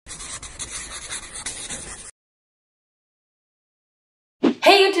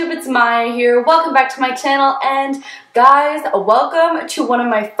YouTube, it's Maya here. Welcome back to my channel, and guys, welcome to one of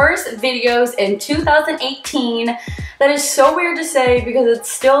my first videos in 2018. That is so weird to say because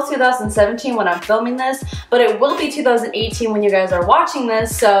it's still 2017 when I'm filming this, but it will be 2018 when you guys are watching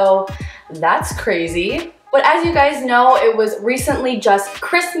this, so that's crazy. But as you guys know, it was recently just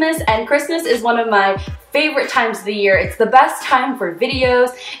Christmas, and Christmas is one of my favorite times of the year. It's the best time for videos,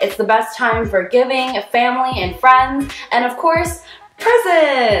 it's the best time for giving family and friends, and of course,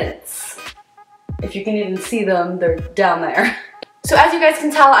 presents! If you can even see them, they're down there. So as you guys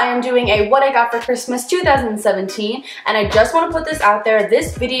can tell, I am doing a What I Got for Christmas 2017, and I just want to put this out there.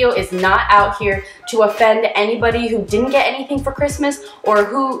 This video is not out here to offend anybody who didn't get anything for Christmas or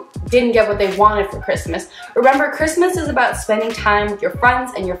who didn't get what they wanted for Christmas. Remember, Christmas is about spending time with your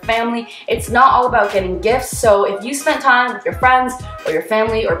friends and your family. It's not all about getting gifts, so if you spent time with your friends or your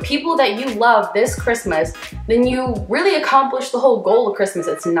family or people that you love this Christmas, then you really accomplished the whole goal of Christmas.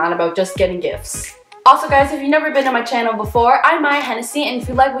 It's not about just getting gifts. Also guys, if you've never been to my channel before, I'm MayaHennessey, and if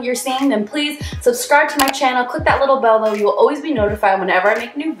you like what you're seeing, then please subscribe to my channel, click that little bell though, you will always be notified whenever I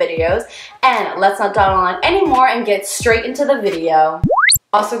make new videos. And let's not dawdle on anymore and get straight into the video.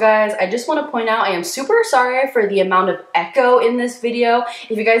 Also guys, I just want to point out I am super sorry for the amount of echo in this video.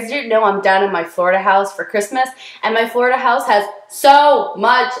 If you guys didn't know, I'm down in my Florida house for Christmas, and my Florida house has so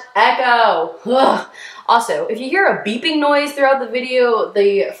much echo. Ugh. Also, if you hear a beeping noise throughout the video,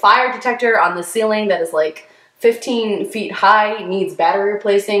 the fire detector on the ceiling that is like 15 feet high needs battery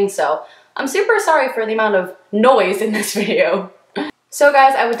replacing, so I'm super sorry for the amount of noise in this video. So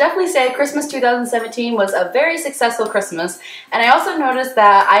guys, I would definitely say Christmas 2017 was a very successful Christmas, and I also noticed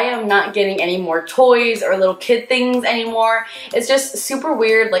that I am not getting any more toys or little kid things anymore. It's just super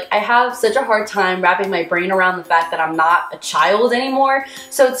weird. Like, I have such a hard time wrapping my brain around the fact that I'm not a child anymore,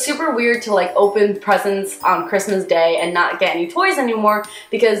 so it's super weird to like open presents on Christmas Day and not get any toys anymore,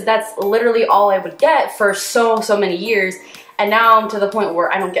 because that's literally all I would get for so many years. And now I'm to the point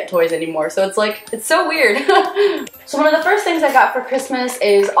where I don't get toys anymore. So it's like, it's so weird. So one of the first things I got for Christmas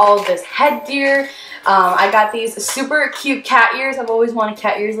is all of this headgear. I got these super cute cat ears. I've always wanted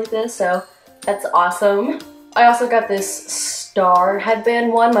cat ears like this, so that's awesome. I also got this star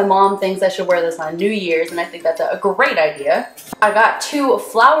headband one. My mom thinks I should wear this on New Year's, and I think that's a great idea. I got 2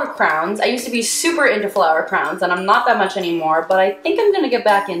 flower crowns. I used to be super into flower crowns, and I'm not that much anymore, but I think I'm gonna get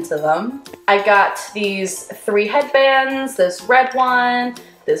back into them. I got these 3 headbands, this red one,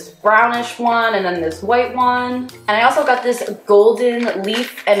 this brownish one, and then this white one. And I also got this golden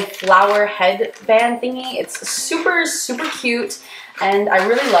leaf and flower headband thingy. It's super cute, and I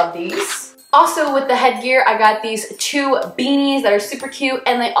really love these. Also with the headgear, I got these 2 beanies that are super cute,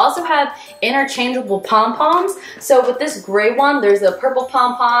 and they also have interchangeable pom-poms. So with this gray one, there's a purple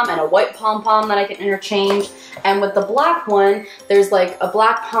pom-pom and a white pom-pom that I can interchange. And with the black one, there's like a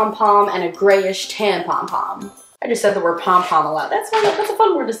black pom-pom and a grayish tan pom-pom. I just said the word pom-pom a lot. That's a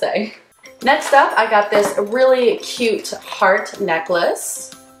fun word to say. Next up, I got this really cute heart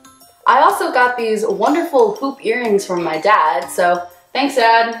necklace. I also got these wonderful hoop earrings from my dad, so thanks,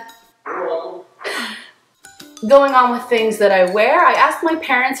 Dad. Going on with things that I wear, I asked my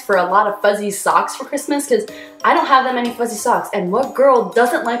parents for a lot of fuzzy socks for Christmas because I don't have that many fuzzy socks, and what girl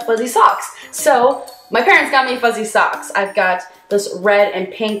doesn't like fuzzy socks? So my parents got me fuzzy socks. I've got this red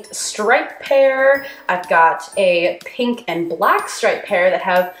and pink striped pair. I've got a pink and black striped pair that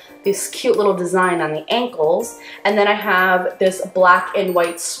have this cute little design on the ankles, and then I have this black and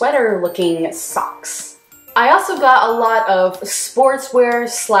white sweater looking socks. I also got a lot of sportswear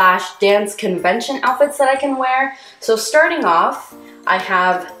 / dance convention outfits that I can wear. So starting off, I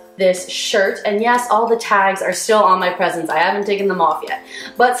have this shirt, and yes, all the tags are still on my presents. I haven't taken them off yet.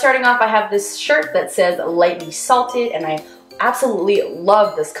 But starting off, I have this shirt that says lightly salted, and I absolutely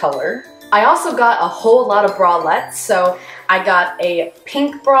love this color. I also got a whole lot of bralettes. So I got a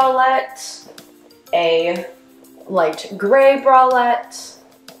pink bralette, a light gray bralette,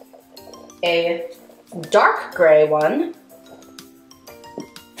 a dark gray one,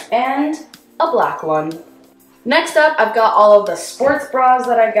 and a black one. Next up, I've got all of the sports bras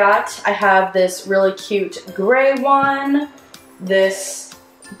that I got. I have this really cute gray one, this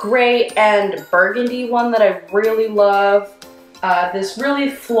gray and burgundy one that I really love, this really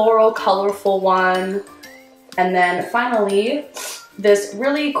floral, colorful one, and then finally, this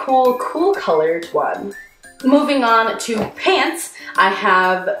really cool colored one. Moving on to pants, I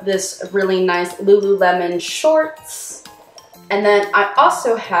have this really nice Lululemon shorts, and then I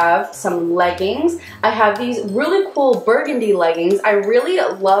also have some leggings. I have these really cool burgundy leggings. I really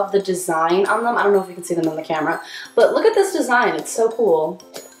love the design on them. I don't know if you can see them on the camera, but look at this design, it's so cool.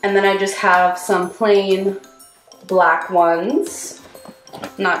 And then I just have some plain black ones.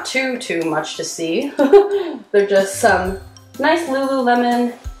 not too much to see. They're just some nice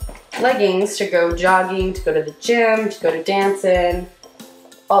Lululemon leggings to go jogging, to go to the gym, to go to dancing,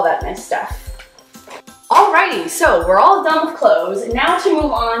 all that nice stuff. Alrighty, so we're all done with clothes. Now to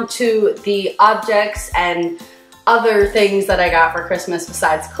move on to the objects and other things that I got for Christmas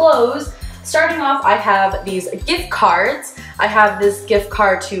besides clothes. Starting off, I have these gift cards. I have this gift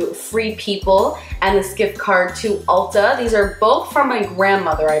card to Free People and this gift card to Ulta. These are both from my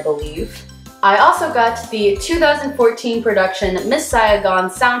grandmother, I believe. I also got the 2014 production Miss Saigon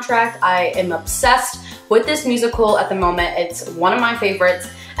soundtrack. I am obsessed with this musical at the moment. It's one of my favorites.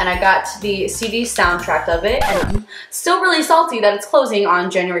 And I got the CD soundtrack of it, and I'm still really salty that it's closing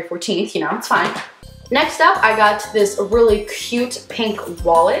on January 14th, you know, it's fine. Next up, I got this really cute pink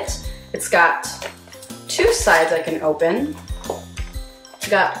wallet. It's got two sides I can open. It's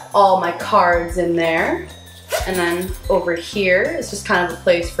got all my cards in there. And then over here, it's just kind of a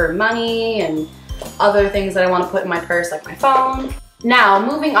place for money and other things that I want to put in my purse, like my phone. Now,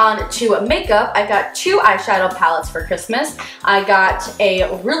 moving on to makeup, I got two eyeshadow palettes for Christmas. I got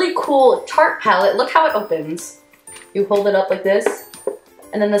a really cool Tarte palette. Look how it opens. You hold it up like this,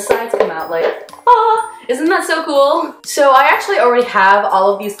 and then the sides come out like, ah, isn't that so cool? So I actually already have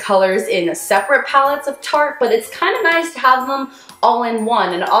all of these colors in separate palettes of Tarte, but it's kind of nice to have them all in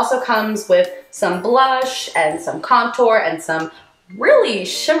one. And it also comes with some blush and some contour and some really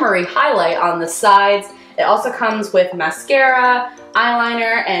shimmery highlight on the sides. It also comes with mascara,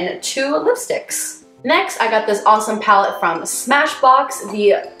 eyeliner, and two lipsticks. Next, I got this awesome palette from Smashbox.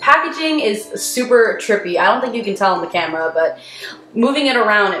 The packaging is super trippy. I don't think you can tell on the camera, but moving it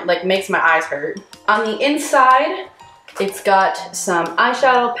around, it like makes my eyes hurt. On the inside, it's got some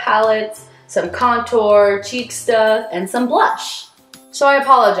eyeshadow palettes, some contour, cheek stuff, and some blush. So I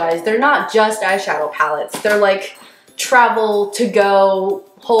apologize, they're not just eyeshadow palettes. They're like travel to go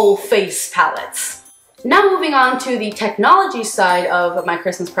whole face palettes. Now moving on to the technology side of my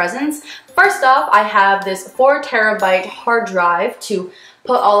Christmas presents. First off, I have this 4 terabyte hard drive to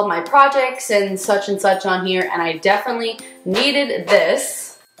put all of my projects and such on here, and I definitely needed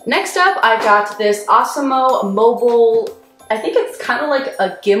this. Next up, I got this Osmo mobile, I think it's kind of like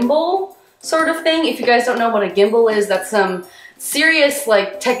a gimbal sort of thing. If you guys don't know what a gimbal is, that's some serious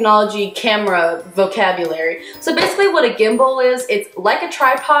like technology camera vocabulary. So basically what a gimbal is, it's like a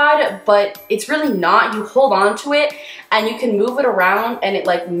tripod, but it's really not. You hold on to it and you can move it around and it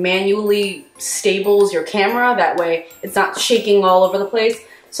like manually stables your camera. That way it's not shaking all over the place.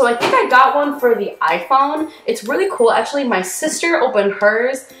 So I think I got one for the iPhone. It's really cool. Actually, my sister opened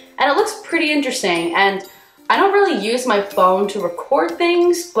hers and it looks pretty interesting. And I don't really use my phone to record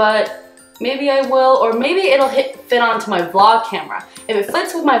things, but maybe I will, or maybe it'll fit onto my vlog camera. If it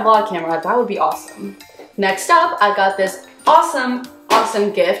fits with my vlog camera, that would be awesome. Next up, I got this awesome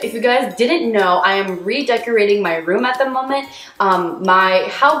gift. If you guys didn't know, I am redecorating my room at the moment. My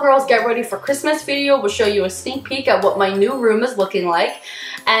How Girls Get Ready for Christmas video will show you a sneak peek at what my new room is looking like.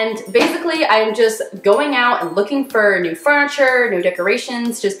 And basically, I'm just going out and looking for new furniture, new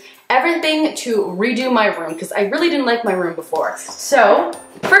decorations, just everything to redo my room because I really didn't like my room before. So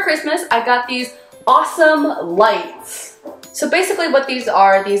for Christmas, I got these awesome lights. So basically what these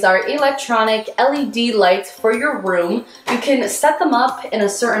are electronic LED lights for your room. You can set them up in a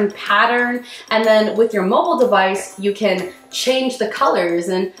certain pattern, and then with your mobile device, you can change the colors.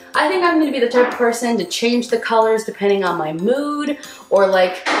 And I think I'm gonna be the type of person to change the colors depending on my mood, or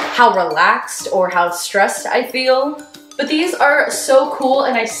like how relaxed or how stressed I feel. But these are so cool,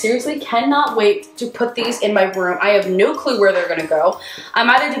 and I seriously cannot wait to put these in my room. I have no clue where they're gonna go. I'm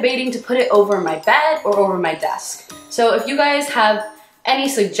either debating to put it over my bed or over my desk. So if you guys have any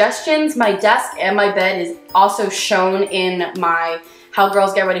suggestions, my desk and my bed is also shown in my How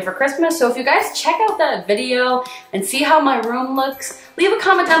Girls Get Ready for Christmas. So if you guys check out that video and see how my room looks, leave a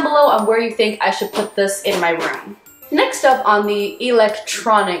comment down below on where you think I should put this in my room. Next up on the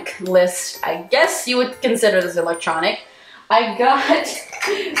electronic list, I guess you would consider this electronic, I got,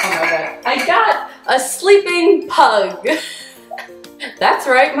 oh my god, I got a sleeping pug. That's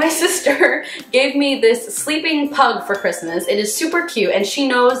right, my sister gave me this sleeping pug for Christmas. It is super cute, and she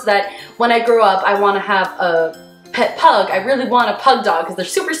knows that when I grow up, I want to have a pet pug. I really want a pug dog because they're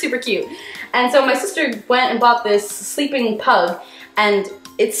super, super cute. And so my sister went and bought this sleeping pug, and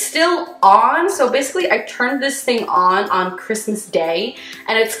it's still on. So basically, I turned this thing on Christmas Day,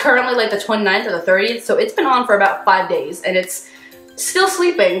 and it's currently like the 29th or the 30th, so it's been on for about 5 days, and it's still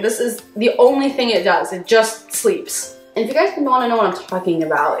sleeping. This is the only thing it does. It just sleeps. And if you guys want to know what I'm talking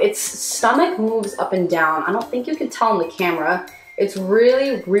about, its stomach moves up and down. I don't think you can tell on the camera. It's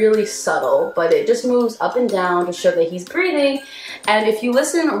really, really subtle, but it just moves up and down to show that he's breathing. And if you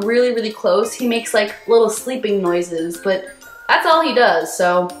listen really, really close, he makes like little sleeping noises, but that's all he does,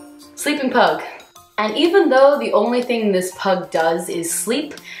 so sleeping pug. And even though the only thing this pug does is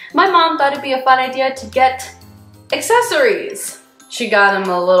sleep, my mom thought it'd be a fun idea to get accessories. She got him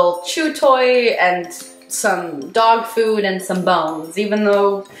a little chew toy and some dog food and some bones, even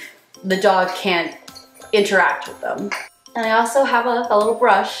though the dog can't interact with them. And I also have a little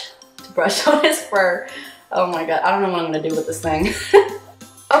brush to brush on his fur. Oh my god, I don't know what I'm gonna do with this thing.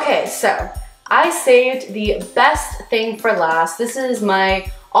 Okay, so I saved the best thing for last. This is my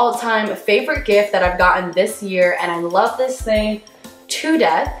all-time favorite gift that I've gotten this year, and I love this thing to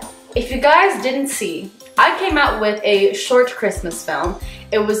death. If you guys didn't see, I came out with a short Christmas film.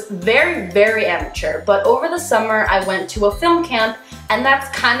 It was very, very amateur, but over the summer I went to a film camp, and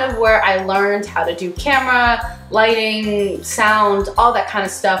that's kind of where I learned how to do camera, lighting, sound, all that kind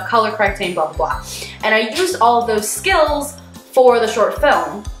of stuff, color correcting, blah, blah, blah. And I used all of those skills for the short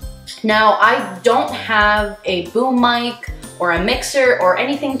film. Now, I don't have a boom mic or a mixer or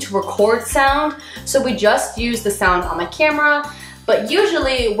anything to record sound, so we just use the sound on my camera. But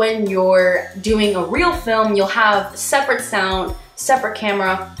usually when you're doing a real film, you'll have separate sound, separate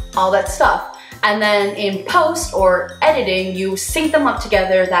camera, all that stuff. And then in post or editing, you sync them up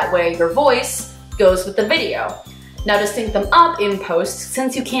together, that way your voice goes with the video. Now to sync them up in post,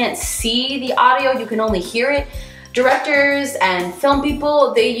 since you can't see the audio, you can only hear it, directors and film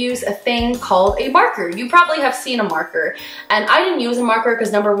people, they use a thing called a marker. You probably have seen a marker. And I didn't use a marker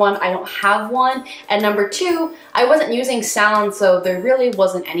because number one, I don't have one. And number two, I wasn't using sound, so there really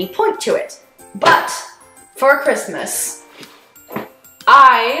wasn't any point to it. But for Christmas,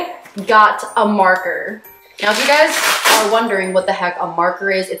 I got a marker. Now if you guys are wondering what the heck a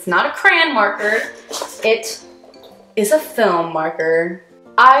marker is, it's not a crayon marker. It is a film marker.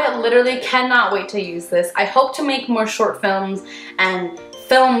 I literally cannot wait to use this. I hope to make more short films and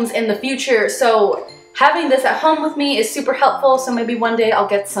films in the future, so having this at home with me is super helpful, so maybe one day I'll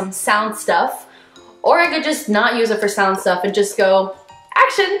get some sound stuff. Or I could just not use it for sound stuff and just go,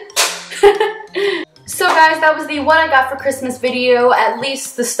 action! So guys, that was the what I got for Christmas video, at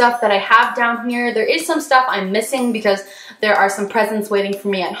least the stuff that I have down here. There is some stuff I'm missing because there are some presents waiting for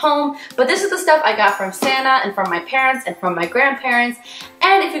me at home, but this is the stuff I got from Santa and from my parents and from my grandparents.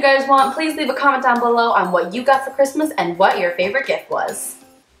 And if you guys want, please leave a comment down below on what you got for Christmas and what your favorite gift was.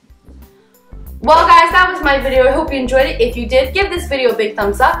 Well guys, that was my video. I hope you enjoyed it. If you did, give this video a big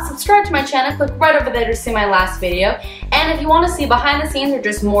thumbs up, subscribe to my channel, click right over there to see my last video. And if you want to see behind the scenes or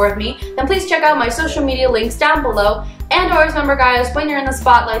just more of me, then please check out my social media links down below. And always remember guys, when you're in the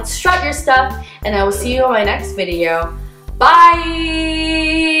spotlight, strut your stuff, and I will see you on my next video.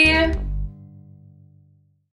 Bye!